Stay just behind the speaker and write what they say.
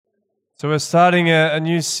So we're starting a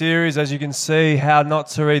new series, as you can see, how not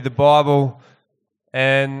to read the Bible.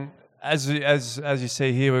 And as you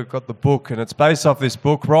see here, we've got the book, and it's based off this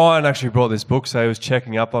book. Ryan actually brought this book, so he was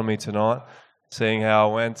checking up on me tonight, seeing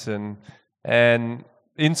how I went. And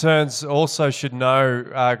interns also should know,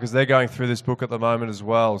 because they're going through this book at the moment as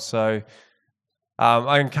well. So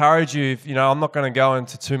I encourage you, I'm not going to go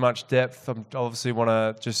into too much depth. I obviously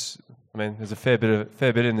want to there's a fair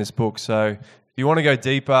bit in this book. So if you want to go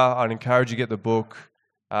deeper, I'd encourage you to get the book.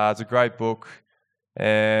 It's a great book. But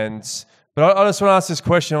I just want to ask this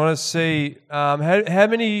question. I want to see how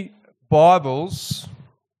many Bibles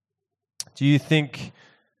do you think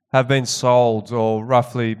have been sold or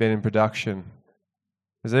roughly been in production?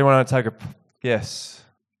 Does anyone want to take a guess?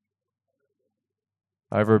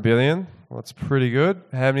 Over 1 billion? Well, that's pretty good.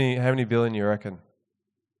 How many billion you reckon?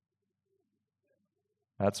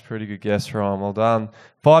 That's a pretty good guess, Ryan. Well done.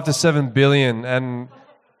 5 to 7 billion, and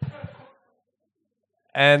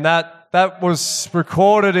that was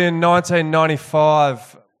recorded in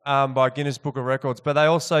 1995 by Guinness Book of Records. But they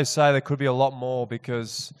also say there could be a lot more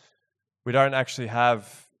because we don't actually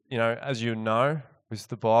have, as you know, with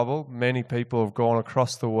the Bible, many people have gone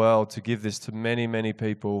across the world to give this to many, many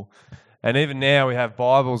people. And even now we have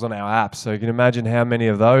Bibles on our apps, so you can imagine how many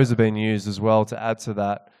of those have been used as well to add to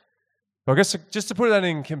that. But I guess just to put that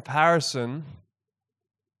in comparison,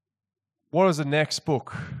 what is the next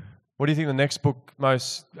book? What do you think the next book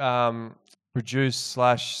most produced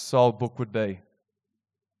 / sold book would be?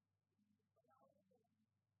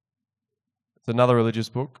 It's another religious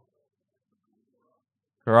book.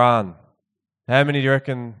 Quran. How many do you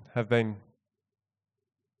reckon have been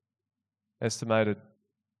estimated?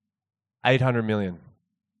 800 million.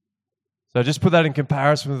 So just put that in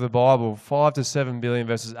comparison with the Bible, 5 to 7 billion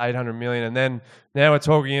versus 800 million. And then now we're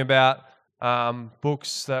talking about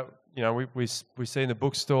books that we see in the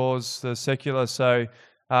bookstores, the secular. So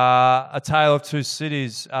A Tale of Two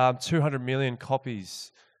Cities, 200 million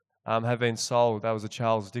copies have been sold. That was a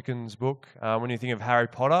Charles Dickens book. When you think of Harry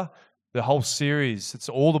Potter, the whole series, it's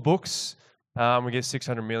all the books. We get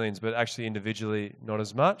 600 millions, but actually individually not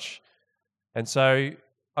as much. And so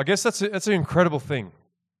I guess that's an incredible thing.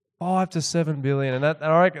 5 to 7 billion, and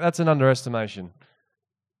I reckon that's an underestimation.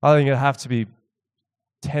 I think it'd have to be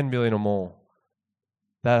 10 billion or more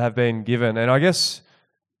that have been given. And I guess,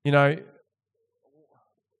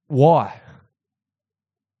 why?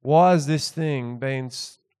 Why has this thing been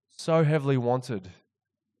so heavily wanted?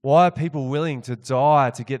 Why are people willing to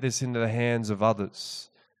die to get this into the hands of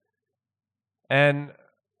others? And,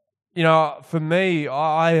 for me,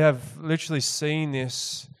 I have literally seen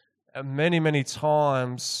this many, many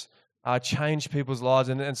times change people's lives.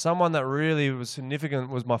 And someone that really was significant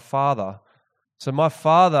was my father. So my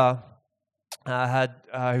father he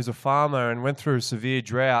was a farmer and went through a severe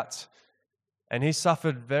drought. And he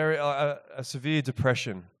suffered a severe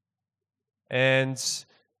depression. And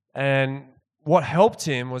what helped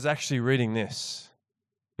him was actually reading this.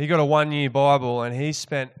 He got a 1-year Bible, and he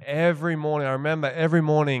spent every morning, I remember every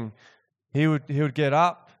morning, he would get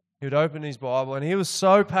up, he would open his Bible, and he was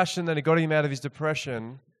so passionate that it got him out of his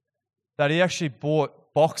depression that he actually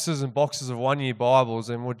bought boxes and boxes of 1-year Bibles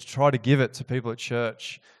and would try to give it to people at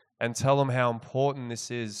church and tell them how important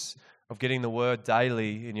this is of getting the Word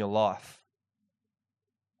daily in your life.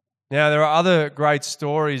 Now, there are other great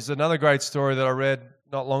stories. Another great story that I read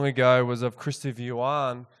not long ago was of Christopher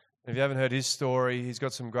Yuan. If you haven't heard his story, he's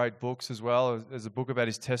got some great books as well. There's a book about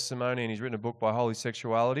his testimony, and he's written a book by Holy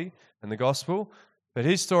Sexuality and the Gospel. But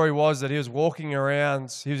his story was that he was walking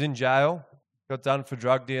around, he was in jail, got done for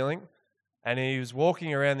drug dealing, and he was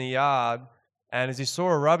walking around the yard, and as he saw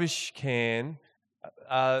a rubbish can,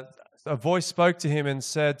 a voice spoke to him and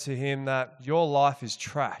said to him that your life is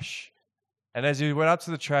trash. And as he went up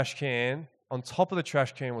to the trash can, on top of the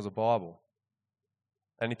trash can was a Bible.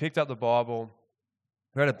 And he picked up the Bible,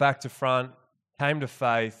 read it back to front, came to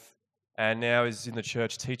faith, and now is in the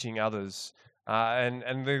church teaching others.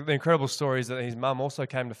 And the incredible story is that his mum also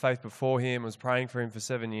came to faith before him, was praying for him for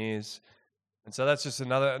 7 years. And so that's just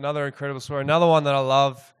another incredible story. Another one that I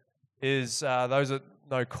love is those that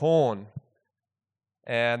know Korn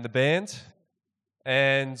and the band.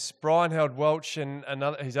 And Brian Held Welch and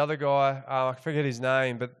his other guy, I forget his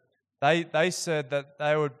name, but they said that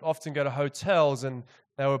they would often go to hotels and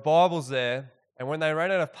there were Bibles there. And when they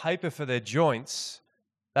ran out of paper for their joints,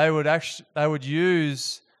 they would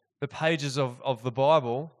use the pages of the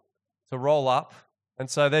Bible to roll up. And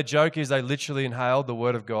so their joke is they literally inhaled the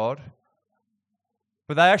Word of God.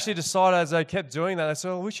 But they actually decided as they kept doing that, they said,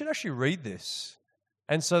 well, we should actually read this.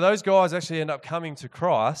 And so those guys actually end up coming to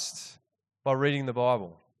Christ by reading the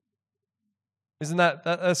Bible. Isn't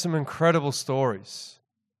that's some incredible stories?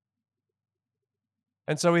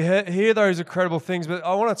 And so we hear those incredible things, but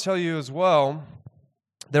I want to tell you as well,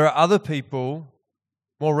 there are other people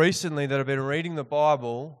more recently that have been reading the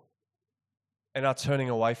Bible and are turning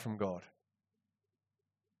away from God.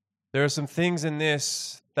 There are some things in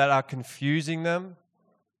this that are confusing them.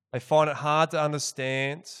 They find it hard to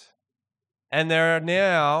understand. And there are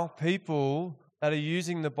now people that are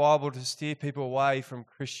using the Bible to steer people away from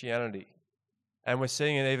Christianity. And we're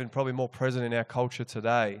seeing it even probably more present in our culture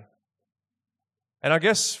today. And I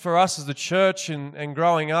guess for us as the church and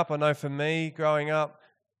growing up, I know for me growing up,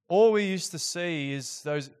 all we used to see is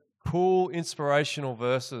those cool inspirational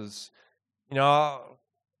verses.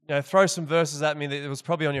 Throw some verses at me that it was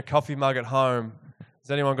probably on your coffee mug at home.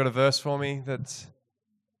 Has anyone got a verse for me?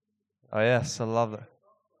 Oh yes, I love that.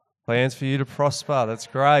 Plans for you to prosper. That's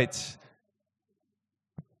great.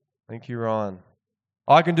 Thank you, Ryan.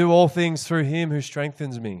 I can do all things through him who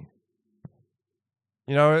strengthens me.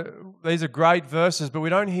 These are great verses, but we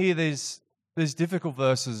don't hear these difficult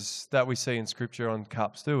verses that we see in Scripture on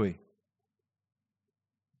cups, do we?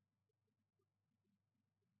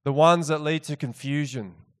 The ones that lead to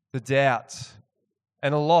confusion, the doubt,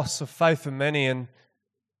 and a loss of faith for many. And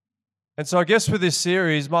so I guess with this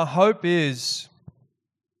series, my hope is,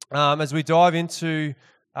 as we dive into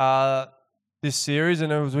this series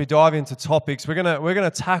and as we dive into topics, we're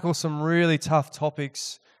gonna tackle some really tough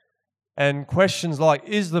topics and questions like,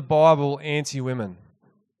 is the Bible anti-women?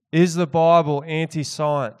 Is the Bible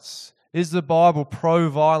anti-science? Is the Bible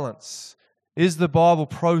pro-violence? Is the Bible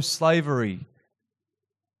pro-slavery?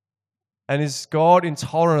 And is God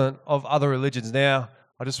intolerant of other religions? Now,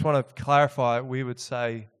 I just want to clarify, we would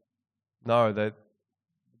say no, that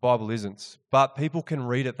the Bible isn't. But people can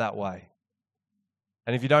read it that way.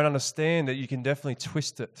 And if you don't understand it, you can definitely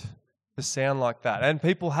twist it to sound like that. And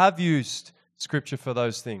people have used Scripture for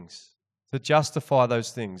those things, to justify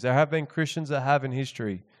those things. There have been Christians that have in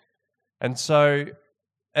history. And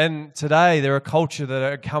today there are culture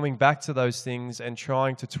that are coming back to those things and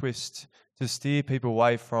trying to twist, to steer people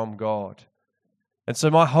away from God. And so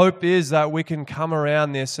my hope is that we can come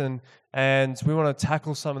around this and we want to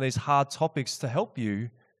tackle some of these hard topics to help you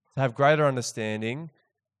to have greater understanding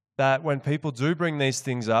that when people do bring these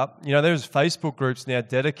things up, there's Facebook groups now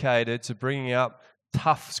dedicated to bringing up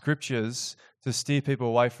tough scriptures to steer people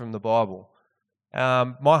away from the Bible.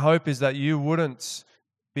 My hope is that you wouldn't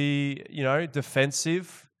be,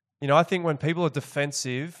 defensive. I think when people are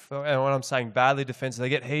defensive, and when I'm saying badly defensive, they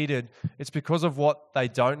get heated, it's because of what they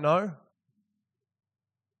don't know.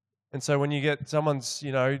 And so when you get someone's,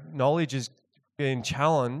 knowledge is being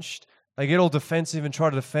challenged, they get all defensive and try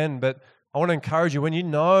to defend. But I want to encourage you, when you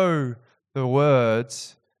know the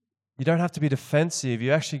words, you don't have to be defensive.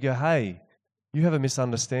 You actually go, hey, you have a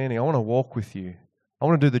misunderstanding. I want to walk with you. I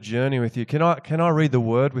want to do the journey with you. Can I read the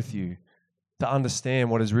word with you to understand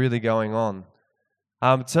what is really going on?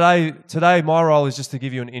 Today, my role is just to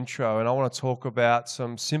give you an intro, and I want to talk about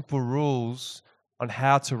some simple rules on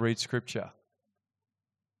how to read Scripture.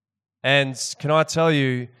 And can I tell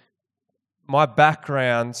you, my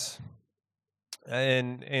background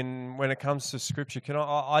in when it comes to Scripture,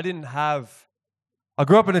 I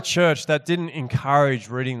grew up in a church that didn't encourage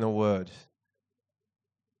reading the Word.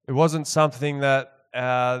 It wasn't something that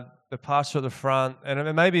the pastor at the front,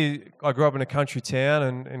 and maybe I grew up in a country town,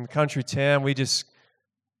 and in country town we just,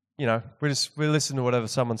 we listen to whatever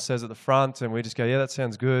someone says at the front, and we just go, yeah, that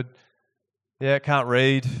sounds good. Yeah, can't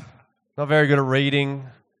read. Not very good at reading.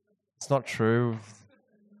 It's not true.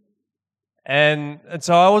 And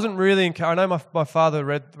so I wasn't really encouraged. I know my father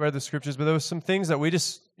read the Scriptures, but there were some things that we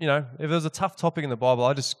just, if there was a tough topic in the Bible,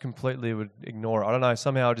 I just completely would ignore it. I don't know,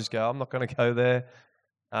 somehow I'd just go, I'm not going to go there.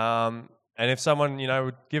 And if someone,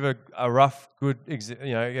 would give a rough, good,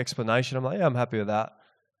 explanation, I'm like, yeah, I'm happy with that.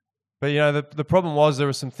 But, the problem was there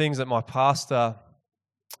were some things that my pastor,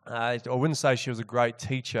 I wouldn't say she was a great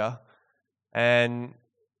teacher, and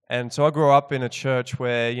so I grew up in a church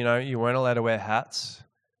where, you weren't allowed to wear hats.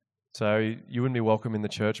 So you wouldn't be welcome in the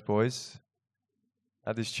church, boys,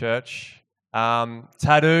 at this church.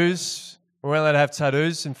 Tattoos, we weren't allowed to have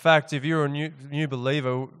tattoos. In fact, if you were a new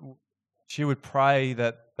believer, she would pray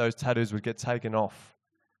that those tattoos would get taken off.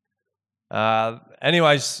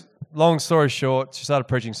 Anyways, long story short, she started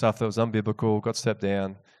preaching stuff that was unbiblical, got stepped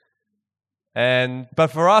down. But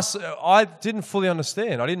for us, I didn't fully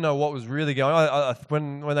understand. I didn't know what was really going on.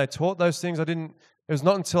 When they taught those things, it was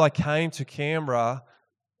not until I came to Canberra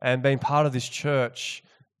and being part of this church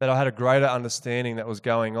that I had a greater understanding that was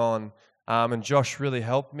going on. And Josh really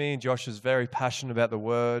helped me. Josh is very passionate about the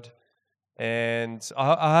Word. And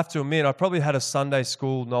I have to admit, I probably had a Sunday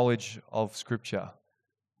school knowledge of Scripture,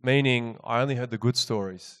 meaning I only heard the good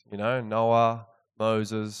stories, Noah,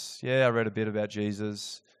 Moses. Yeah, I read a bit about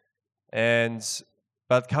Jesus.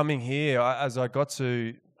 But coming here, as I got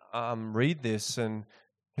to read this, and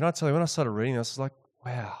can I tell you, when I started reading this, I was like,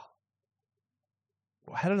 wow,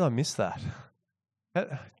 how did I miss that?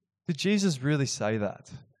 Did Jesus really say that?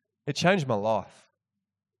 It changed my life.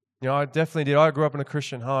 I definitely did. I grew up in a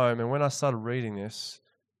Christian home, and when I started reading this,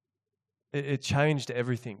 it changed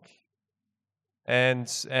everything. And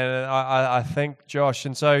I thank Josh.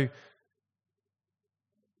 And so,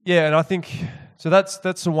 yeah, and I think, so that's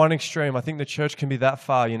the one extreme. I think the church can be that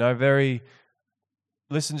far, very,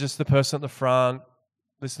 listen just to the person at the front,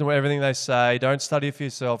 listen to everything they say, don't study it for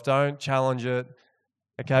yourself, don't challenge it.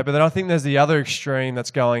 Okay, but then I think there's the other extreme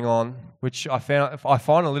that's going on, which I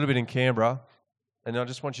find a little bit in Canberra, and I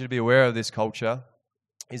just want you to be aware of this culture,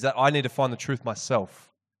 is that I need to find the truth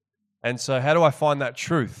myself. And so how do I find that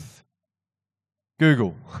truth?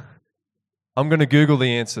 Google. I'm going to Google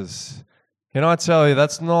the answers. Can I tell you,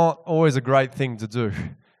 that's not always a great thing to do.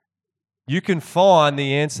 You can find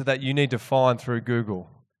the answer that you need to find through Google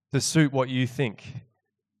to suit what you think,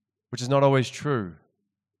 which is not always true.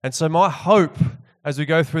 And so my hope as we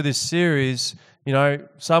go through this series,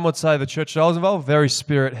 some would say the church that I was involved, very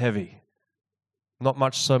spirit heavy.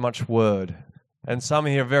 Not so much word. And some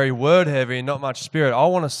here are very word heavy and not much spirit. I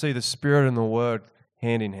want to see the spirit and the word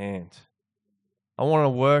hand in hand. I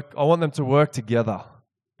want them to work together.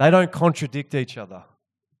 They don't contradict each other.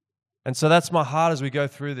 And so that's my heart as we go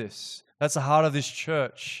through this. That's the heart of this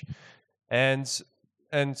church. And so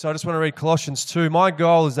I just want to read Colossians 2. My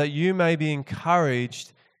goal is that you may be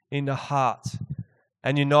encouraged in the heart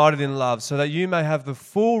and united in love, so that you may have the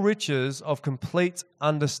full riches of complete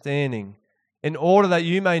understanding, in order that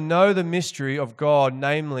you may know the mystery of God,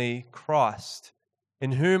 namely Christ,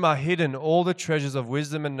 in whom are hidden all the treasures of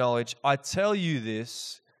wisdom and knowledge. I tell you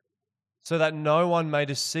this so that no one may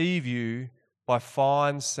deceive you by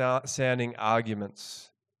fine-sounding arguments.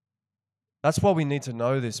 That's why we need to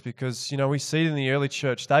know this, because, we see it in the early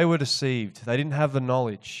church. They were deceived. They didn't have the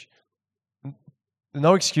knowledge.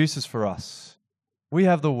 No excuses for us. We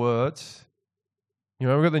have the Word. We've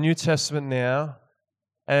got the New Testament now,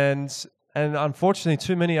 and unfortunately,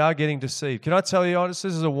 too many are getting deceived. Can I tell you, this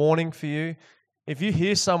is a warning for you. If you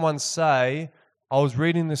hear someone say, I was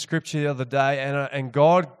reading the scripture the other day, and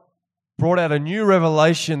God brought out a new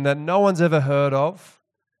revelation that no one's ever heard of,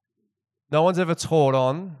 no one's ever taught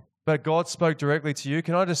on, but God spoke directly to you,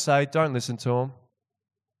 can I just say, don't listen to him.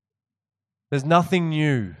 There's nothing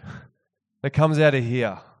new that comes out of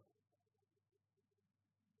here.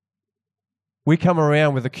 We come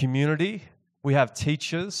around with a community. We have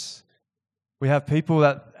teachers. We have people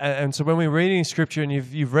that, and so when we're reading scripture and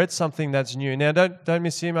you've read something that's new. Now, don't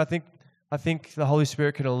miss him. I think the Holy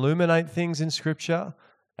Spirit can illuminate things in scripture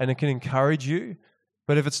and it can encourage you.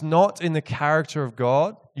 But if it's not in the character of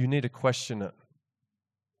God, you need to question it.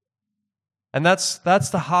 And that's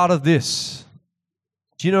the heart of this.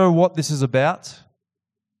 Do you know what this is about?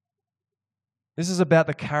 This is about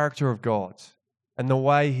the character of God and the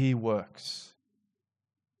way he works.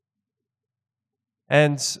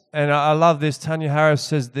 And I love this. Tanya Harris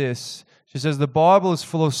says this. She says, the Bible is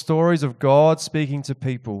full of stories of God speaking to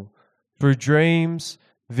people through dreams,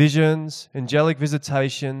 visions, angelic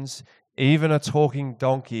visitations, even a talking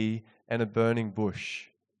donkey and a burning bush.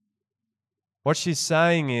 What she's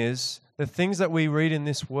saying is the things that we read in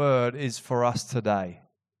this word is for us today.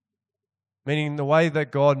 Meaning the way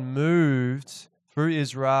that God moved through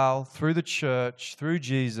Israel, through the church, through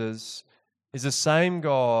Jesus, is the same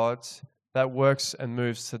God that works and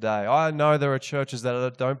moves today. I know there are churches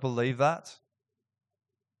that don't believe that.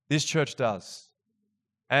 This church does.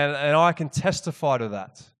 And I can testify to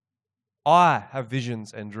that. I have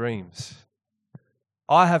visions and dreams.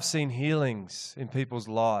 I have seen healings in people's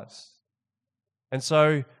lives. And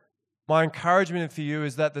so my encouragement for you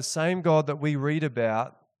is that the same God that we read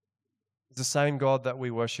about is the same God that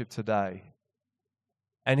we worship today.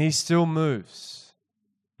 And he still moves.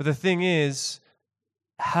 But the thing is,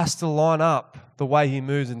 has to line up the way he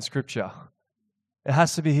moves in Scripture. It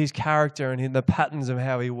has to be his character and in the patterns of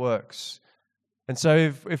how he works. And so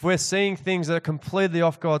if we're seeing things that are completely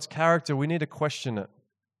off God's character, we need to question it.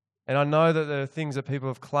 And I know that there are things that people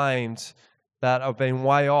have claimed that have been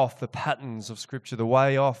way off the patterns of Scripture, the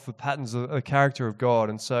way off the patterns of the character of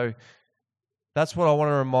God. And so that's what I want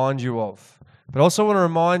to remind you of. But I also want to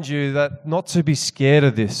remind you that not to be scared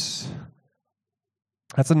of this.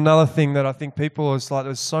 That's another thing that I think people is like,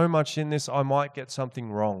 there's so much in this, I might get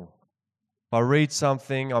something wrong. If I read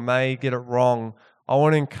something, I may get it wrong. I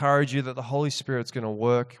want to encourage you that the Holy Spirit's going to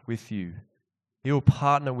work with you. He will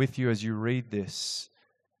partner with you as you read this.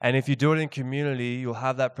 And if you do it in community, you'll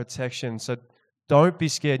have that protection. So don't be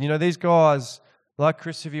scared. You know, these guys, like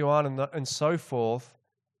Chris Yuan and so forth,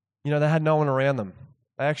 you know, they had no one around them.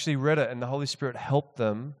 They actually read it and the Holy Spirit helped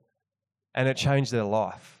them and it changed their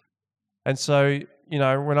life. And so, you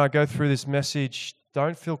know, when I go through this message,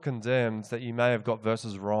 don't feel condemned that you may have got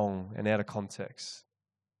verses wrong and out of context.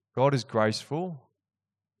 God is graceful.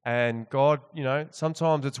 And God, you know,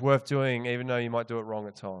 sometimes it's worth doing even though you might do it wrong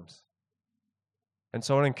at times. And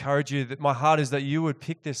so I want to encourage you that my heart is that you would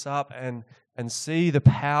pick this up and see the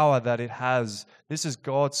power that it has. This is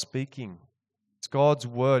God speaking. It's God's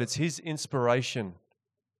word. It's His inspiration.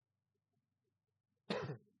 So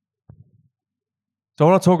I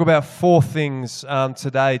want to talk about 4 things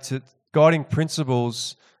today, to guiding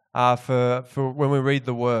principles for when we read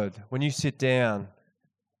the word, when you sit down.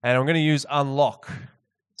 And I'm going to use unlock.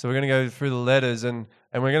 So we're going to go through the letters and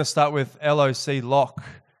we're going to start with LOC, lock.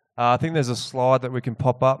 I think there's a slide that we can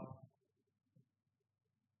pop up.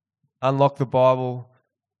 Unlock the Bible.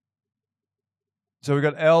 So we've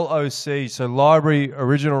got LOC, so library,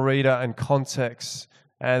 original reader, and context.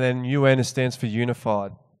 And then UN stands for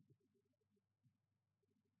unified.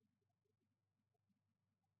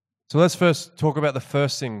 So let's first talk about the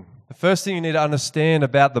first thing. The first thing you need to understand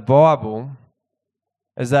about the Bible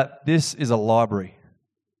is that this is a library,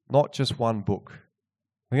 not just one book.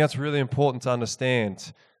 I think that's really important to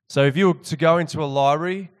understand. So if you were to go into a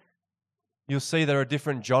library, you'll see there are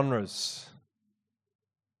different genres.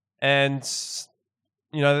 And,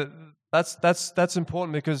 you know, that's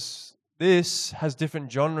important because this has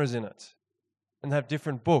different genres in it and have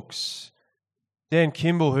different books. Dan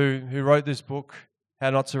Kimball, who wrote this book, How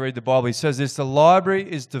Not to Read the Bible, he says this: the library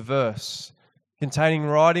is diverse, containing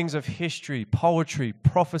writings of history, poetry,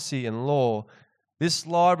 prophecy, and law. This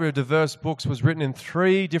library of diverse books was written in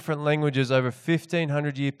 3 different languages over a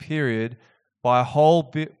 1,500-year period by a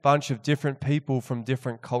whole bunch of different people from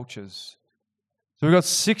different cultures. So we've got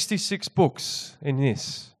 66 books in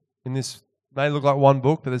this. May look like one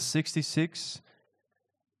book, but there's 66,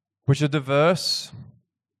 which are diverse.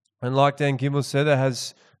 And like Dan Kimball said, it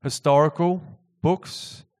has historical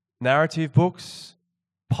books, narrative books,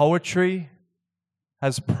 poetry,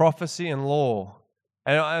 has prophecy and law.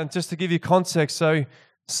 And just to give you context, so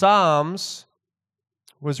Psalms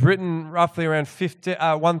was written roughly around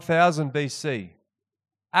 1000 BC.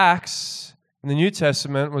 Acts in the New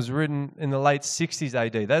Testament was written in the late 60s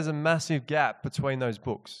AD. There's a massive gap between those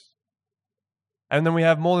books. And then we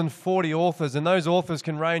have more than 40 authors, and those authors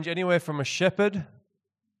can range anywhere from a shepherd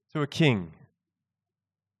to a king.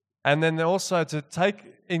 And then also to take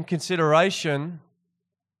in consideration,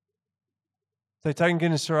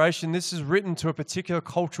 this is written to a particular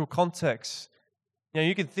cultural context. You know,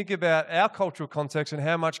 you can think about our cultural context and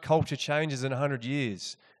how much culture changes in 100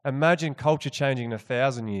 years. Imagine culture changing in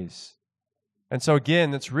 1,000 years. And so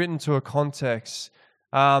again, it's written to a context.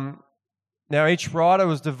 Now, each writer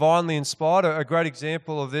was divinely inspired. A great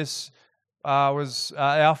example of this was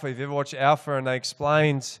Alpha. If you ever watched Alpha, and they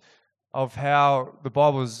explained of how the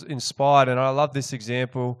Bible was inspired, and I love this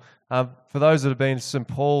example. For those that have been to St.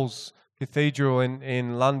 Paul's Cathedral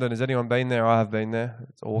in London, has anyone been there? I have been there.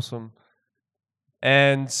 It's awesome.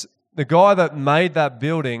 And the guy that made that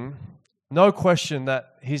building, no question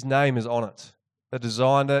that his name is on it. They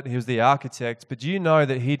designed it. He was the architect. But do you know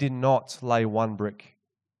that he did not lay one brick?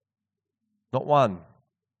 Not one.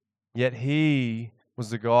 Yet he was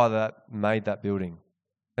the guy that made that building.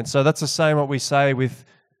 And so that's the same what we say with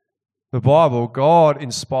the Bible. God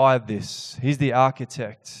inspired this. He's the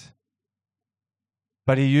architect.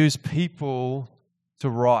 But He used people to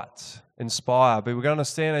write, inspire. But we're going to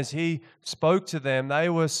understand as He spoke to them, they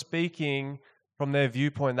were speaking from their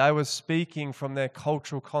viewpoint. They were speaking from their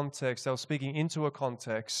cultural context. They were speaking into a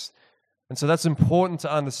context. And so that's important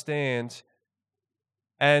to understand.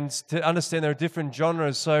 And to understand there are different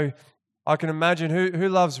genres. So I can imagine who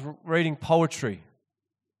loves reading poetry?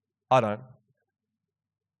 I don't.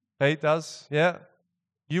 Pete does? Yeah?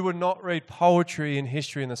 You would not read poetry in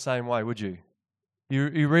history in the same way, would you?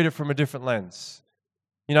 You read it from a different lens.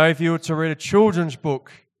 You know, if you were to read a children's book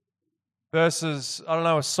versus, I don't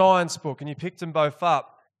know, a science book, and you picked them both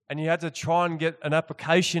up and you had to try and get an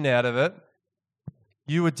application out of it,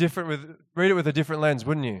 you would read it with a different lens,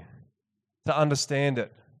 wouldn't you? To understand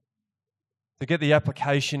it, to get the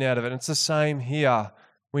application out of it. And it's the same here.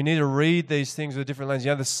 We need to read these things with a different lens.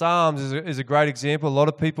 You know, the Psalms is a great example. A lot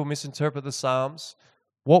of people misinterpret the Psalms.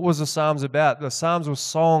 What was the Psalms about? The Psalms were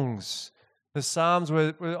songs. The Psalms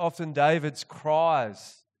were often David's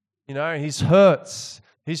cries, you know, his hurts,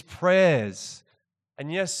 his prayers.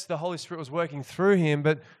 And yes, the Holy Spirit was working through him,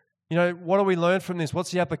 but what do we learn from this? What's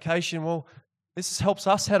the application? Well, this helps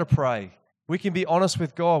us how to pray. We can be honest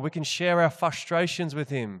with God. We can share our frustrations with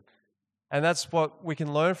him. And that's what we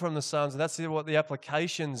can learn from the Psalms, and that's what the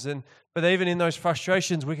applications. But even in those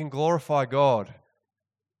frustrations, we can glorify God.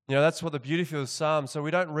 That's what the beauty of the Psalms. So we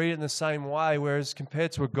don't read it in the same way, whereas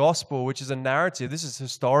compared to a gospel, which is a narrative, this is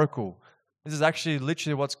historical. This is actually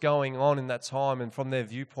literally what's going on in that time, and from their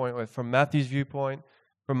viewpoint, or from Matthew's viewpoint,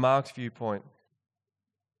 from Mark's viewpoint.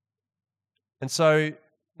 And so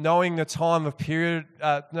knowing the time period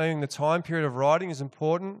of writing is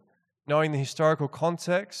important. Knowing the historical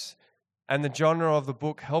context and the genre of the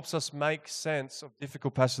book helps us make sense of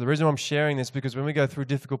difficult passages. The reason I'm sharing this is because when we go through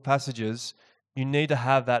difficult passages, you need to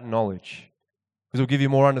have that knowledge, because it'll give you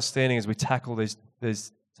more understanding as we tackle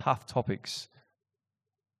these tough topics.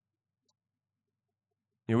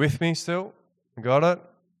 You with me still? Got it?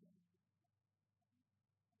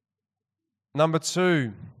 Number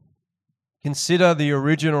 2, consider the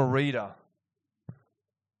original reader.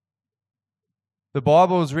 The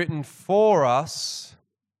Bible is written for us,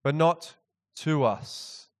 but not to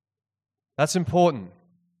us. That's important.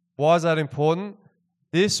 Why is that important?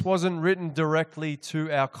 This wasn't written directly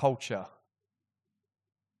to our culture.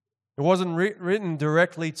 It wasn't written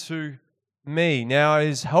directly to me. Now, it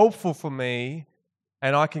is helpful for me,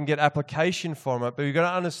 and I can get application from it, but you've got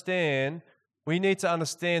to understand, we need to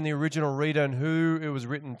understand the original reader and who it was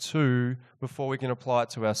written to before we can apply it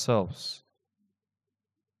to ourselves.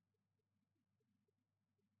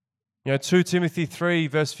 2 Timothy 3,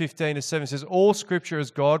 verse 15 to 7 says, all Scripture is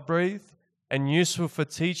God-breathed and useful for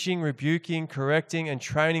teaching, rebuking, correcting, and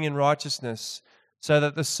training in righteousness, so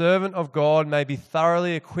that the servant of God may be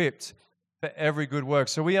thoroughly equipped for every good work.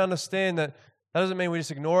 So we understand that doesn't mean we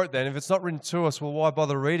just ignore it then. If it's not written to us, well, why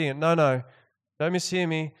bother reading it? No, don't mishear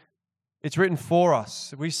me. It's written for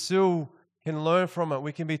us. We still can learn from it.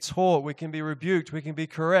 We can be taught. We can be rebuked. We can be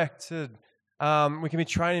corrected. We can be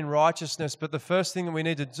trained in righteousness. But the first thing that we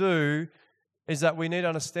need to do is that we need to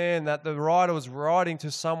understand that the writer was writing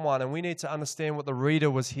to someone, and we need to understand what the reader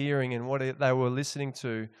was hearing and what they were listening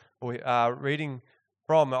to or reading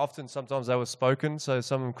from. Sometimes they were spoken, so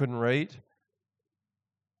some of them couldn't read.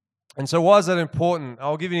 And so why is that important?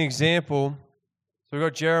 I'll give you an example. So we've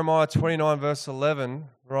got Jeremiah 29, verse 11.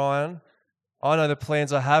 Ryan, I know the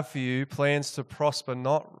plans I have for you, plans to prosper,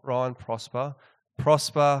 not Ryan,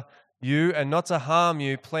 prosper you and not to harm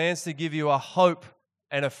you, plans to give you a hope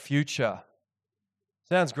and a future.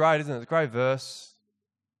 Sounds great, isn't it? It's a great verse.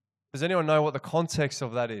 Does anyone know what the context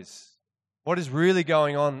of that is? What is really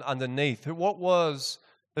going on underneath? What was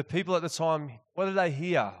the people at the time, what did they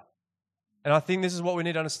hear? And I think this is what we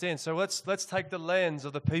need to understand. So let's take the lens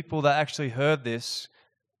of the people that actually heard this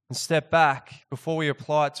and step back before we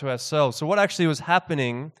apply it to ourselves. So what actually was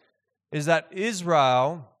happening is that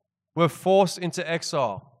Israel were forced into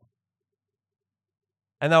exile.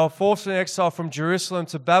 And they were forced into exile from Jerusalem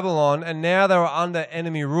to Babylon, and now they were under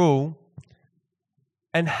enemy rule.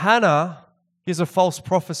 And Hannah gives a false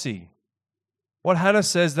prophecy. What Hannah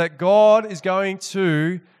says, that God is going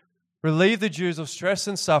to relieve the Jews of stress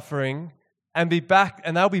and suffering and be back,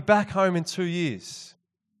 and they'll be back home in 2 years.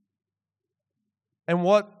 And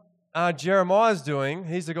what Jeremiah's doing,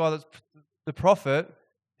 he's the guy that's the prophet,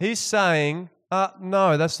 he's saying,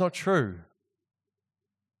 no, that's not true.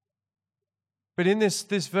 But in this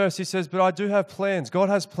verse, he says, but I do have plans. God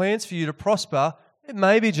has plans for you to prosper. It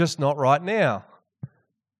may be just not right now.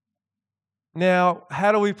 Now,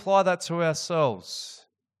 how do we apply that to ourselves?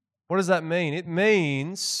 What does that mean? It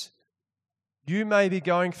means you may be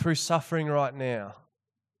going through suffering right now.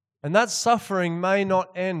 And that suffering may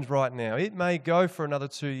not end right now. It may go for another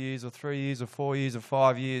 2 years or 3 years or 4 years or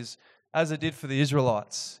 5 years, as it did for the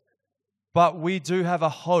Israelites. But we do have a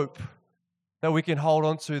hope that we can hold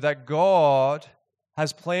on to, that God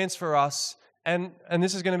has plans for us. And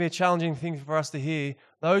this is going to be a challenging thing for us to hear.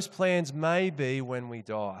 Those plans may be when we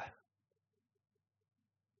die.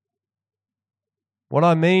 What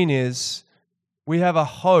I mean is, we have a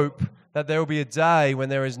hope that there will be a day when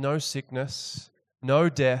there is no sickness, no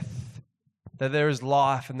death, that there is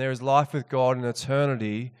life, and there is life with God in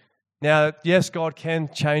eternity. Now, yes, God can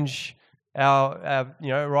change our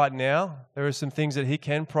right now. There are some things that He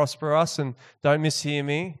can prosper us, and don't mishear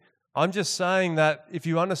me. I'm just saying that if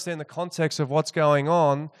you understand the context of what's going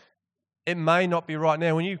on, it may not be right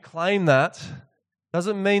now. When you claim that,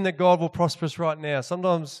 doesn't mean that God will prosper us right now.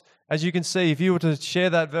 Sometimes, as you can see, if you were to share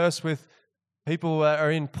that verse with people that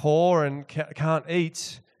are in poor and can't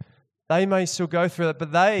eat, they may still go through that,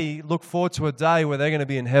 but they look forward to a day where they're going to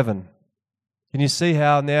be in heaven. Can you see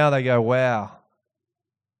how now they go, wow?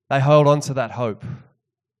 They hold on to that hope.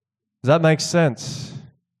 Does that make sense?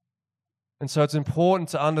 And so it's important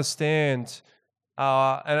to understand,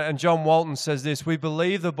 and John Walton says this, we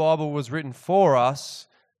believe the Bible was written for us,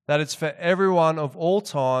 that it's for everyone of all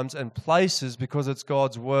times and places because it's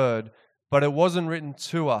God's word, but it wasn't written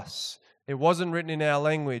to us. It wasn't written in our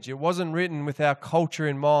language. It wasn't written with our culture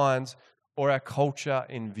in mind or our culture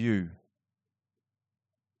in view.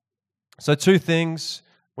 So 2 things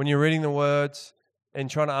when you're reading the words and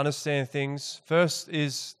trying to understand things.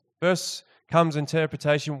 First comes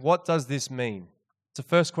interpretation. What does this mean? It's the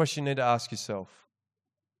first question you need to ask yourself.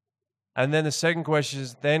 And then the second question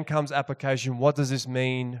is, then comes application. What does this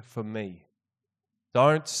mean for me?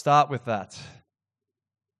 Don't start with that.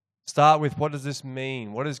 Start with, what does this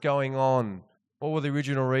mean? What is going on? What were the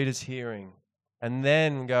original readers hearing? And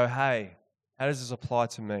then go, hey, how does this apply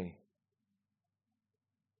to me?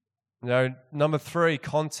 Number 3,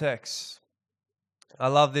 context. I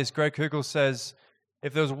love this. Greg Kugel says,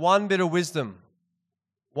 if there was one bit of wisdom,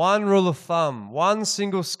 one rule of thumb, one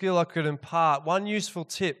single skill I could impart, one useful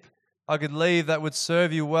tip I could leave that would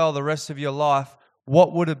serve you well the rest of your life,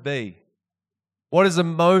 what would it be? What is the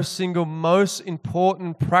most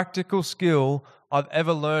important practical skill I've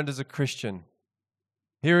ever learned as a Christian?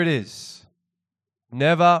 Here it is.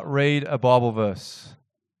 Never read a Bible verse.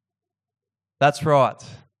 That's right.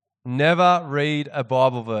 Never read a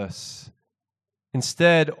Bible verse.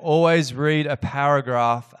 Instead, always read a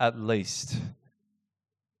paragraph at least.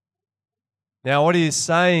 Now, what he is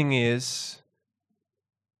saying is,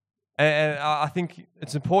 and I think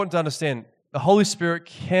it's important to understand, the Holy Spirit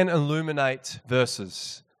can illuminate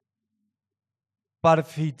verses. But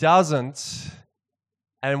if he doesn't,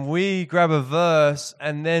 and we grab a verse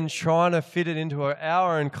and then trying to fit it into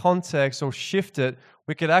our own context or shift it,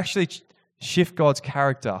 we could actually shift God's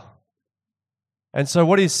character. And so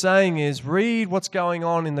what he's saying is, read what's going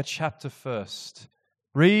on in the chapter first.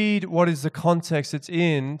 Read what is the context it's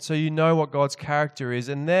in so you know what God's character is.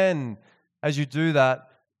 And then as you do that,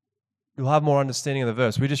 you'll have more understanding of the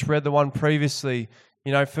verse. We just read the one previously.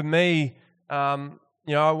 For me,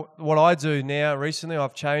 what I do now, recently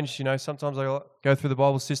I've changed. Sometimes I go through the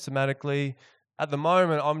Bible systematically. At the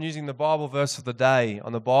moment, I'm using the Bible verse of the day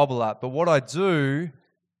on the Bible app. But what I do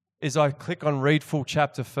is I click on read full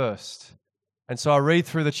chapter first. And so I read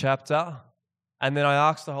through the chapter, and then I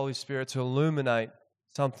ask the Holy Spirit to illuminate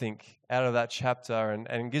something out of that chapter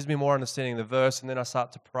and gives me more understanding of the verse, and then I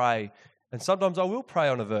start to pray. And sometimes I will pray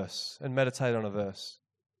on a verse and meditate on a verse.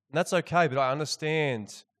 And that's okay, but I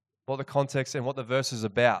understand what the context and what the verse is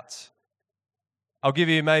about. I'll give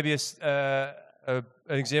you maybe an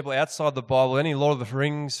example outside the Bible. Any Lord of the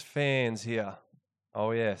Rings fans here?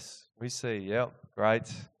 Oh, yes. We see. Yep. Great.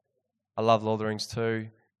 I love Lord of the Rings too.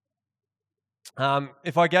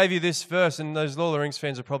 If I gave you this verse, and those Lord of the Rings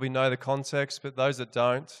fans will probably know the context, but those that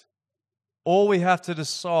don't, all we have to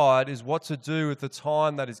decide is what to do with the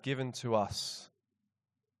time that is given to us.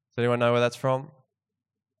 Does anyone know where that's from?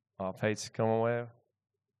 Oh, Pete's, come on, where?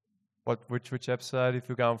 Which episode, if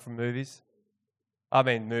you're going from movies?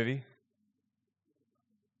 Movie.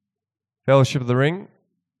 Fellowship of the Ring?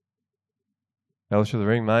 Fellowship of the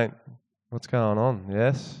Ring, mate. What's going on?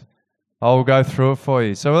 Yes? I'll go through it for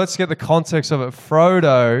you. So let's get the context of it.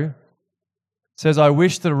 Frodo says, I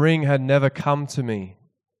wish the ring had never come to me.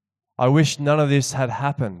 I wish none of this had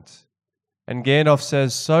happened. And Gandalf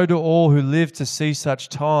says, so do all who live to see such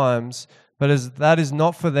times, but as that is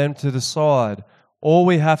not for them to decide. All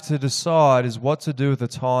we have to decide is what to do with the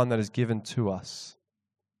time that is given to us.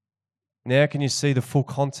 Now can you see the full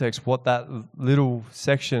context, what that little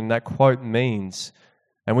section, that quote means?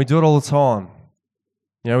 And we do it all the time.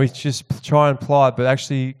 We just try and apply it, but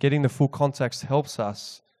actually getting the full context helps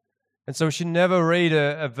us. And so we should never read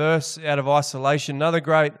a verse out of isolation. Another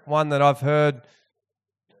great one that I've heard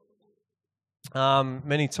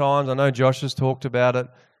many times, I know Josh has talked about it,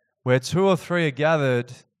 where 2 or 3 are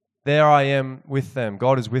gathered, there I am with them.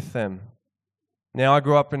 God is with them. Now, I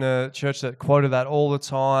grew up in a church that quoted that all the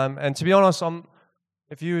time. And to be honest,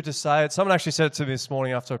 if you were to say it, someone actually said it to me this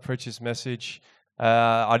morning after I preached this message.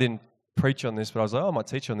 I didn't preach on this, but I was like, I might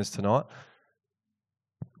teach on this tonight.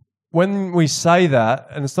 When we say that,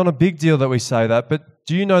 and it's not a big deal that we say that, but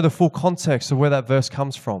do you know the full context of where that verse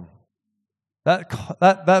comes from?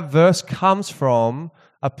 That verse comes from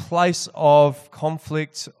a place of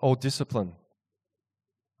conflict or discipline.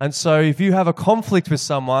 And so if you have a conflict with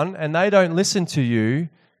someone and they don't listen to you,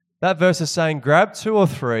 that verse is saying, grab 2 or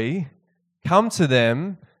 3, come to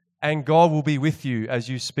them, and God will be with you as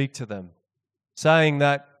you speak to them. Saying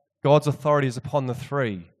that God's authority is upon the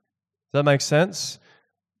 3. Does that make sense?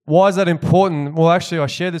 Why is that important? Well, actually, I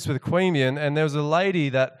shared this with Queenian, and there was a lady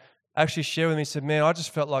that actually shared with me, he said, man, I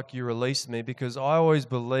just felt like you released me because I always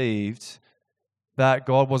believed that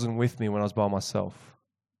God wasn't with me when I was by myself.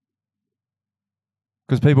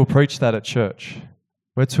 Because people preach that at church.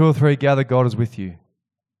 Where 2 or 3 gather, God is with you.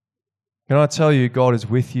 Can I tell you, God is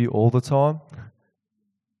with you all the time?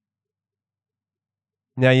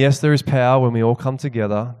 Now, yes, there is power when we all come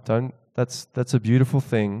together. That's a beautiful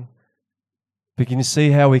thing. But can you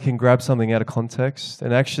see how we can grab something out of context?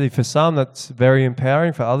 And actually, for some, that's very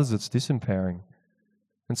empowering. For others, it's disempowering.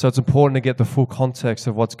 And so it's important to get the full context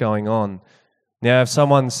of what's going on. Now, if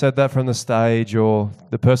someone said that from the stage, or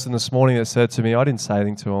the person this morning that said to me, I didn't say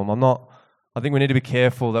anything to them. I think we need to be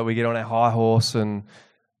careful that we get on our high horse and,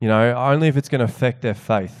 only if it's going to affect their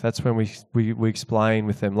faith. That's when we explain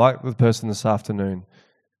with them, like the person this afternoon.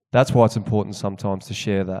 That's why it's important sometimes to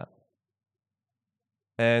share that.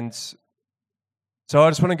 And so I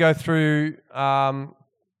just want to go through,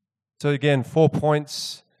 so again, 4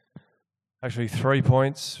 points, actually 3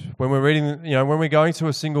 points. When we're reading, when we're going to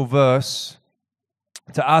a single verse,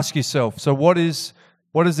 to ask yourself, so what does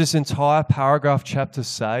this entire paragraph chapter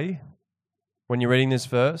say when you're reading this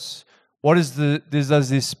verse? Does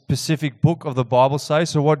this specific book of the Bible say?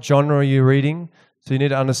 So what genre are you reading? So you need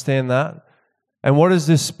to understand that. And what does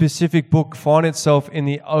this specific book find itself in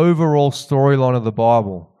the overall storyline of the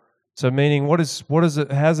Bible? So meaning, how does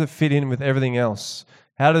it fit in with everything else?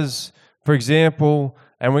 How does, for example,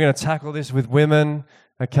 and we're going to tackle this with women,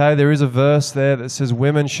 okay, there is a verse there that says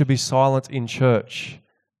women should be silent in church.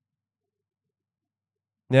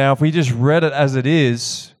 Now, if we just read it as it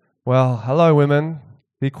is, well, hello women,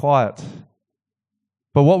 be quiet.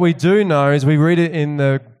 But what we do know is we read it in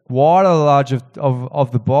the wider large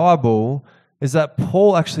of the Bible, is that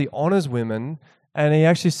Paul actually honors women, and he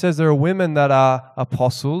actually says there are women that are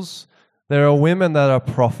apostles, there are women that are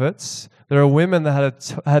prophets, there are women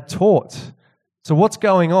that had taught. So what's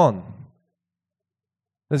going on?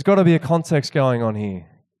 There's got to be a context going on here.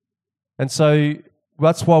 And so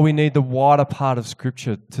that's why we need the wider part of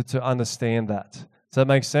Scripture to understand that. Does that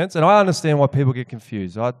make sense? And I understand why people get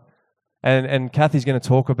confused. And Kathy's going to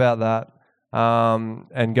talk about that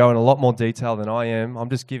and go in a lot more detail than I am. I'm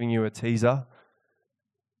just giving you a teaser.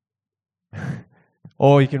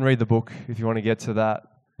 Or you can read the book if you want to get to that.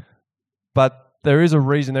 But there is a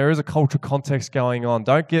reason, there is a cultural context going on.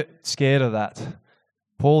 Don't get scared of that.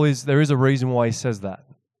 There is a reason why he says that.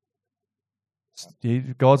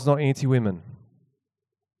 God's not anti-women.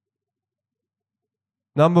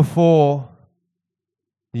 Number 4,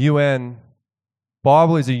 UN.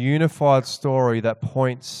 Bible is a unified story that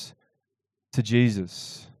points to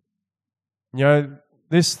Jesus.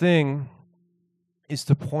 This thing is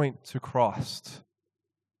to point to Christ.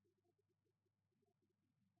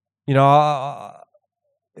 And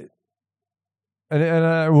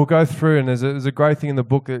we'll go through, and there's a great thing in the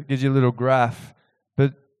book that gives you a little graph.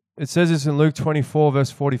 But it says this in Luke 24,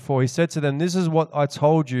 verse 44. He said to them, "This is what I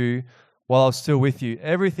told you while I was still with you.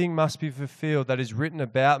 Everything must be fulfilled that is written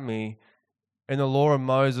about me in the law of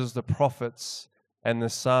Moses, the prophets, and the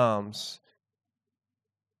Psalms."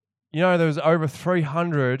 There was over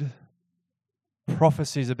 300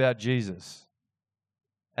 prophecies about Jesus.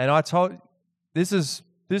 And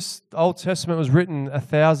this Old Testament was written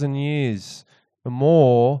 1,000 years or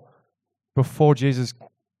more before Jesus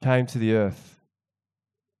came to the earth.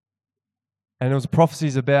 And it was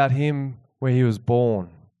prophecies about him where he was born.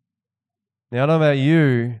 Now, I don't know about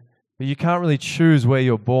you, but you can't really choose where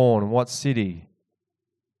you're born, what city.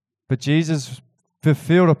 But Jesus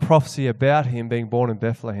fulfilled a prophecy about him being born in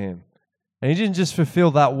Bethlehem. And he didn't just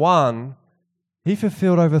fulfill that one, he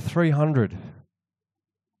fulfilled over 300.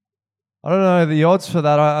 I don't know the odds for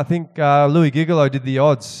that. I think Louis Gigolo did the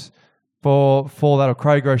odds for that, or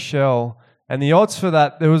Craig Rochelle. And the odds for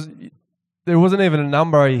that, there wasn't even a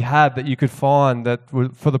number he had that you could find that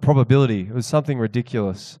for the probability. It was something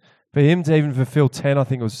ridiculous. For him to even fulfill 10, I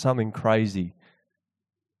think it was something crazy.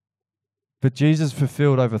 But Jesus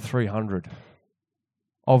fulfilled over 300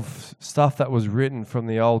 of stuff that was written from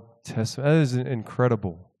the Old Testament. That is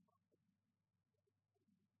incredible.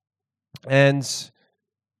 And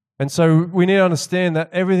so we need to understand that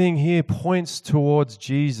everything here points towards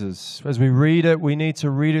Jesus. As we read it, we need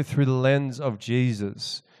to read it through the lens of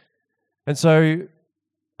Jesus. And so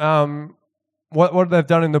what they've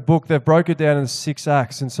done in the book, they've broken it down into 6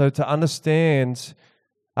 acts. And so to understand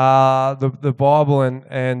the Bible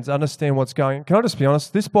and understand what's going on, can I just be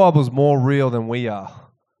honest? This Bible is more real than we are.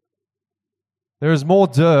 There is more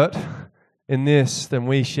dirt in this than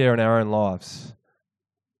we share in our own lives.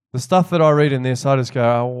 The stuff that I read in this, I just go,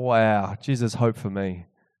 oh, wow, Jesus, hope for me.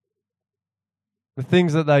 The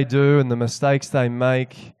things that they do and the mistakes they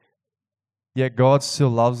make, yet God still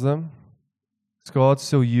loves them. God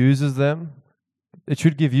still uses them. It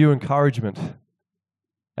should give you encouragement.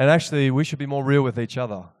 And actually, we should be more real with each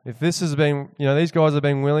other. If this has been, these guys have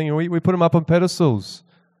been willing, and we put them up on pedestals,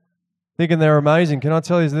 thinking they're amazing. Can I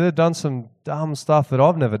tell you, they've done some dumb stuff that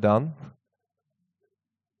I've never done.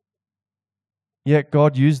 Yet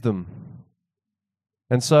God used them.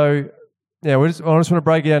 And so, I just want to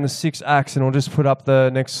break it down into 6 acts, and I'll just put up the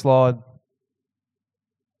next slide.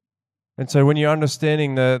 And so when you're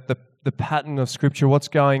understanding the pattern of Scripture, what's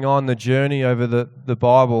going on, the journey over the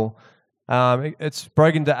Bible, it's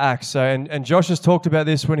broken to acts. So, and Josh has talked about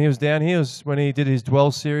this when he was down here, when he did his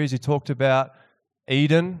Dwell series. He talked about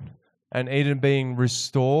Eden, and Eden being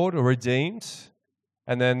restored or redeemed.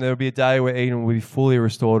 And then there'll be a day where Eden will be fully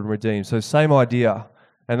restored and redeemed. So same idea.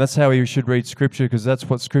 And that's how we should read Scripture, because that's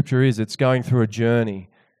what Scripture is. It's going through a journey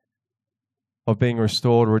of being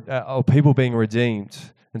restored or people being redeemed.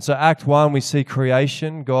 And so Act 1, we see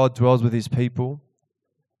creation. God dwells with his people.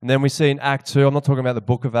 And then we see in Act 2, I'm not talking about the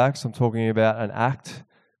book of Acts, I'm talking about an act.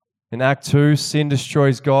 In Act 2, sin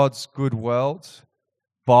destroys God's good world.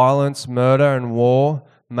 Violence, murder and war,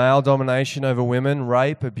 male domination over women,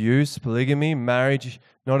 rape, abuse, polygamy, marriage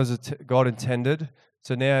not as God intended.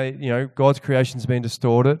 So now, God's creation's been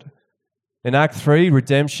distorted. In Act 3,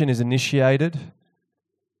 redemption is initiated.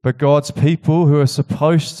 But God's people who are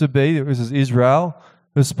supposed to be, this is Israel,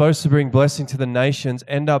 who are supposed to bring blessing to the nations,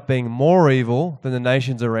 end up being more evil than the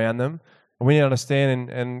nations around them. And we need to understand,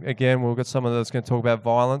 and again, we've got someone that's going to talk about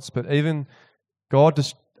violence, but even God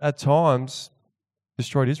just at times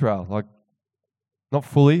destroyed Israel. Like, not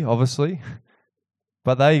fully, obviously,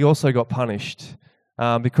 but they also got punished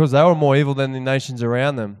because they were more evil than the nations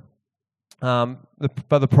around them.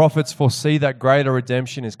 But the prophets foresee that greater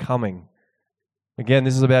redemption is coming. Again,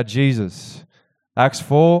 this is about Jesus. Act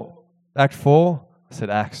 4, I said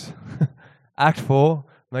Acts. Act 4,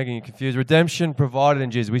 making you confused. Redemption provided in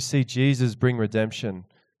Jesus. We see Jesus bring redemption.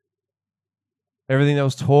 Everything that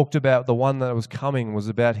was talked about, the one that was coming, was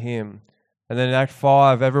about him. And then in Act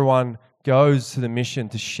 5, everyone goes to the mission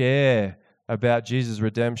to share about Jesus'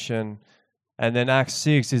 redemption. And then Act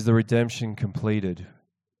 6 is the redemption completed,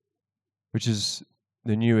 which is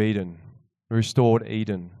the new Eden, restored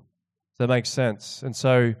Eden. Does that make sense? And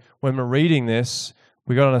so when we're reading this,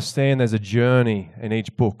 we've got to understand there's a journey in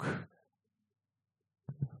each book.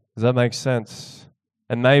 Does that make sense?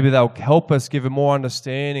 And maybe they'll help us give a more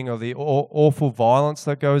understanding of the awful violence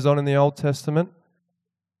that goes on in the Old Testament.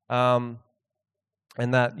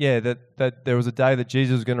 And that there was a day that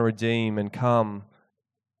Jesus was going to redeem and come.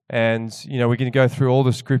 And, we're going to go through all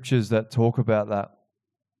the scriptures that talk about that.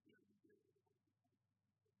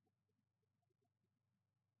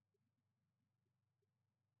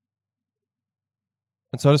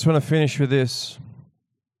 And so I just want to finish with this.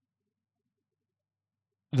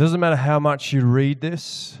 It doesn't matter how much you read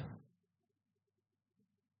this.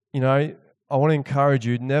 I want to encourage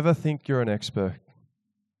you, never think you're an expert.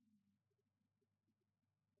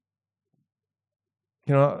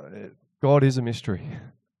 God is a mystery.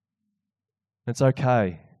 It's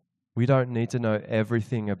okay. We don't need to know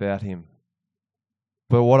everything about him.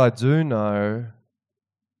 But what I do know,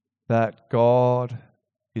 that God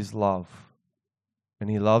is love. And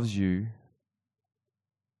he loves you.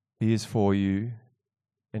 He is for you.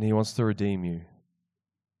 And he wants to redeem you.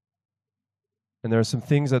 And there are some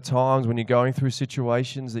things at times when you're going through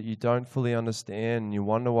situations that you don't fully understand and you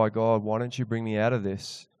wonder, why don't you bring me out of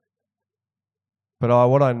this? But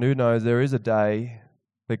what I do know is there is a day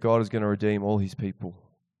that God is going to redeem all his people.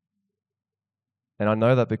 And I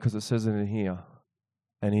know that because it says it in here.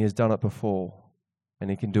 And he has done it before. And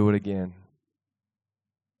he can do it again.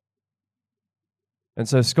 And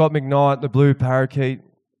so Scott McKnight, the Blue Parakeet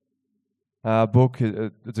book,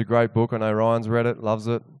 it's a great book. I know Ryan's read it, loves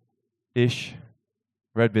it. Ish.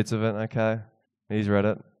 Read bits of it, okay. He's read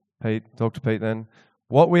it. Pete, talk to Pete then.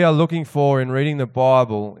 What we are looking for in reading the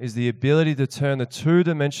Bible is the ability to turn the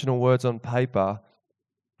two-dimensional words on paper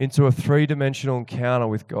into a three-dimensional encounter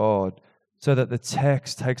with God, so that the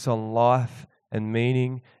text takes on life and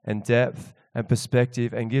meaning and depth and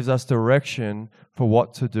perspective and gives us direction for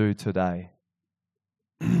what to do today.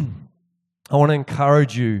 I want to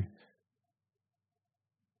encourage you,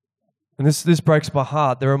 and this breaks my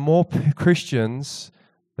heart, there are more Christians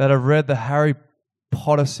that have read the Harry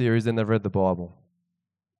Potter series than they've read the Bible.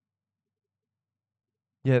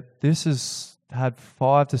 Yet this has had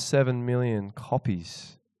 5 to 7 million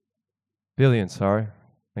copies. Billion, sorry.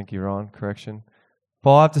 Thank you, Ron. Correction.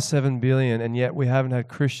 5 to 7 billion, and yet we haven't had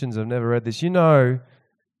Christians that have never read this. There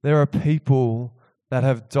are people that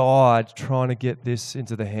have died trying to get this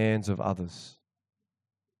into the hands of others.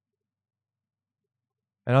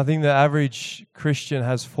 And I think the average Christian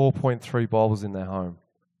has 4.3 Bibles in their home.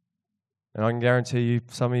 And I can guarantee you,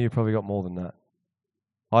 some of you probably got more than that.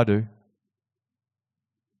 I do.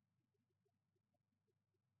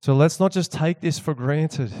 So let's not just take this for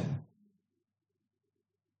granted.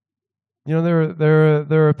 You know,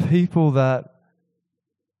 there are people that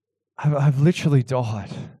have literally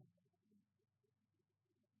died.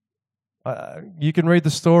 You can read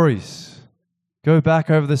the stories. Go back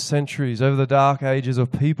over the centuries, over the dark ages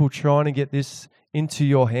of people trying to get this into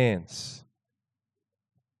your hands.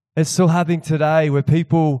 It's still happening today where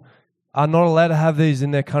people are not allowed to have these in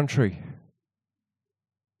their country.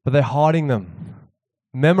 But they're hiding them,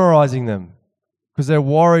 memorizing them, because they're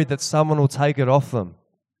worried that someone will take it off them.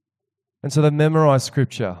 And so they memorize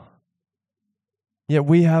scripture. Yet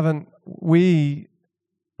I'm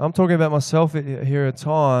talking about myself here at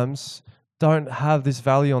times, don't have this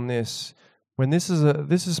value on this. When this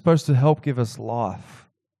is supposed to help give us life.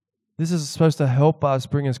 This is supposed to help us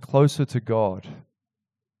bring us closer to God.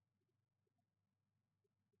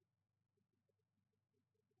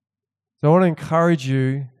 So I want to encourage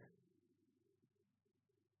you,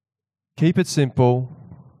 keep it simple,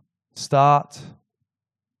 start,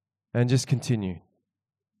 and just continue.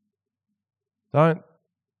 Don't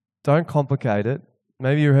complicate it.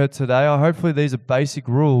 Maybe you heard today, hopefully these are basic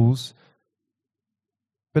rules,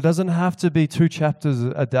 but it doesn't have to be 2 chapters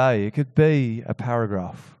a day. It could be a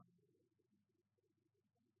paragraph.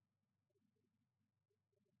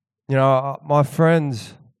 You know, my friend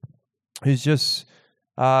who's just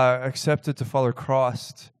accepted to follow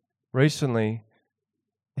Christ recently,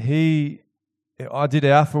 I did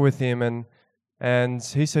Alpha with him, and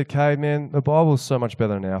he said, "Kade, man, the Bible is so much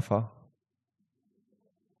better than Alpha."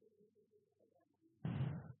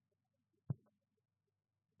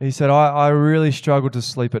 He said, I really struggled to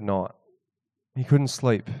sleep at night. He couldn't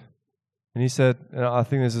sleep. And he said, and I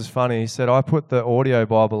think this is funny, he said, I put the audio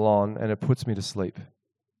Bible on and it puts me to sleep.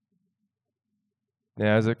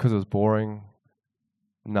 Now, is it because it was boring?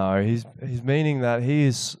 No, he's meaning that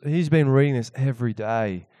he's been reading this every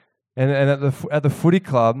day. And at the footy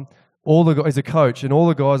club, he's a coach, and all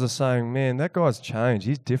the guys are saying, man, that guy's changed.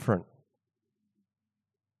 He's different.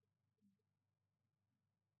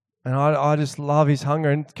 And I just love his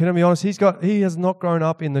hunger. And can I be honest, he has not grown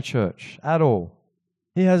up in the church at all.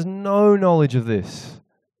 He has no knowledge of this.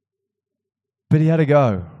 But he had to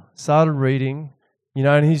go. Started reading,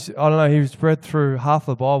 and he's read through half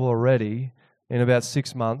the Bible already in about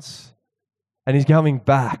 6 months. And he's coming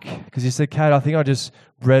back because he said, Kade, I think I just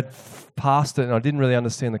read past it and I didn't really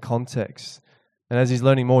understand the context. And as he's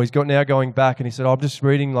learning more, he's now going back and he said, I'm just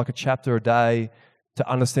reading like a chapter a day to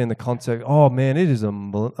understand the context. Oh man, it is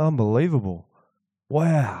unbelievable.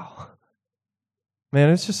 Wow.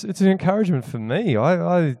 Man, it's an encouragement for me.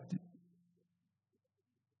 I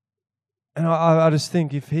just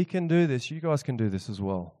think if he can do this, you guys can do this as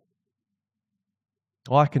well.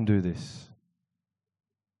 I can do this.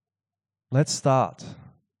 Let's start.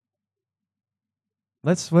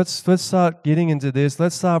 Let's start getting into this.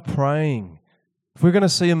 Let's start praying. If we're going to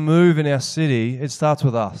see a move in our city, it starts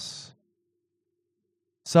with us.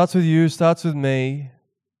 Starts with you, starts with me.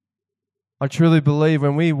 I truly believe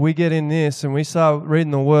when we get in this and we start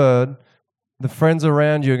reading the Word, the friends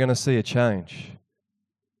around you are going to see a change.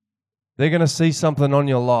 They're going to see something on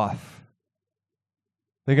your life.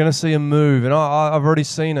 They're going to see a move, and I've already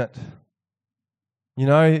seen it. You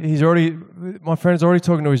know, my friend's already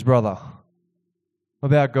talking to his brother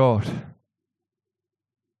about God.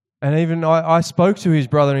 And even I spoke to his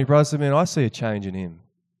brother, and his brother said, man, I see a change in him.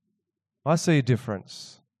 I see a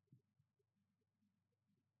difference.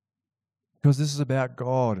 Because this is about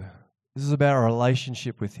God. This is about a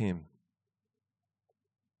relationship with Him.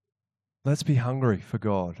 Let's be hungry for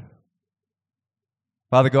God.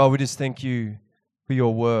 Father God, we just thank you for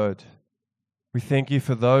your word. We thank you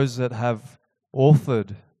for those that have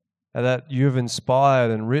authored, that you have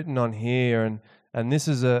inspired and written on here. And this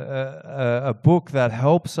is a book that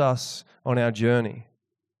helps us on our journey.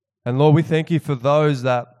 And Lord, we thank you for those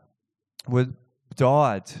that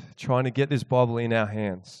died trying to get this Bible in our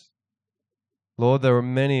hands. Lord, there are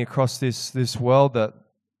many across this world that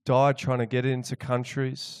died trying to get it into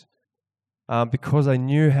countries because they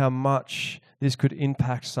knew how much this could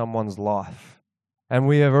impact someone's life. And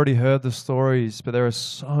we have already heard the stories, but there are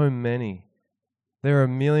so many. There are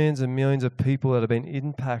millions and millions of people that have been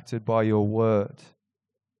impacted by your word.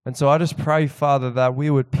 And so I just pray, Father, that we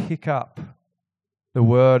would pick up the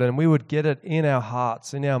word and we would get it in our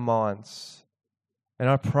hearts, in our minds. And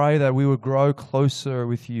I pray that we would grow closer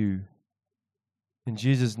with you. In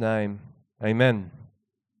Jesus' name, amen.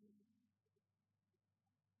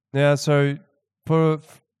 Now, so for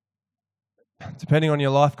depending on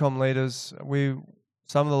your Lifecom leaders,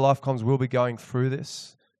 some of the Lifecoms will be going through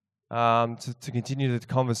this to continue the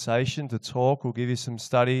conversation, to talk. We'll give you some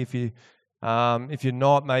study. If you're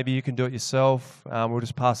not, maybe you can do it yourself. We'll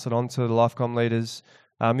just pass it on to the Lifecom leaders.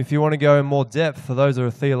 If you want to go in more depth, for those that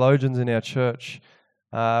are theologians in our church,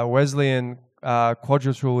 Wesleyan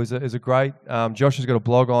Quadris rule is a great. Josh has got a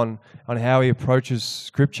blog on how he approaches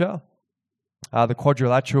Scripture. The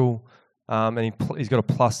quadrilateral, and he's got a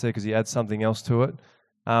plus there because he adds something else to it.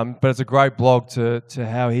 But it's a great blog to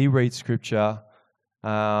how he reads Scripture,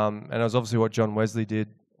 and it was obviously what John Wesley did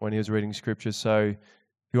when he was reading Scripture. So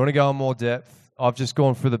if you want to go in more depth, I've just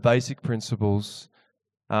gone through the basic principles,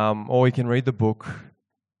 or you can read the book.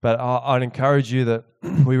 But I'd encourage you that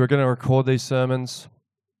we were going to record these sermons,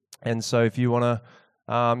 and so if you want to,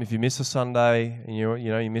 if you miss a Sunday and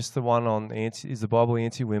you missed the one on is the Bible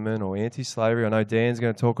anti-women or anti-slavery, I know Dan's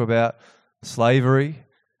going to talk about slavery,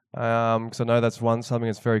 because I know that's something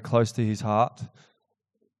that's very close to his heart,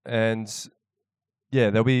 and yeah,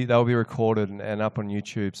 they'll be recorded and up on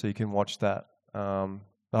YouTube, so you can watch that. But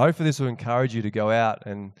hopefully this will encourage you to go out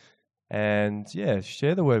and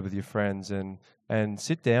share the word with your friends and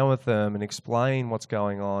sit down with them and explain what's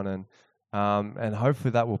going on, and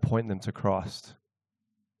hopefully that will point them to Christ.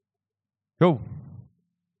 Cool.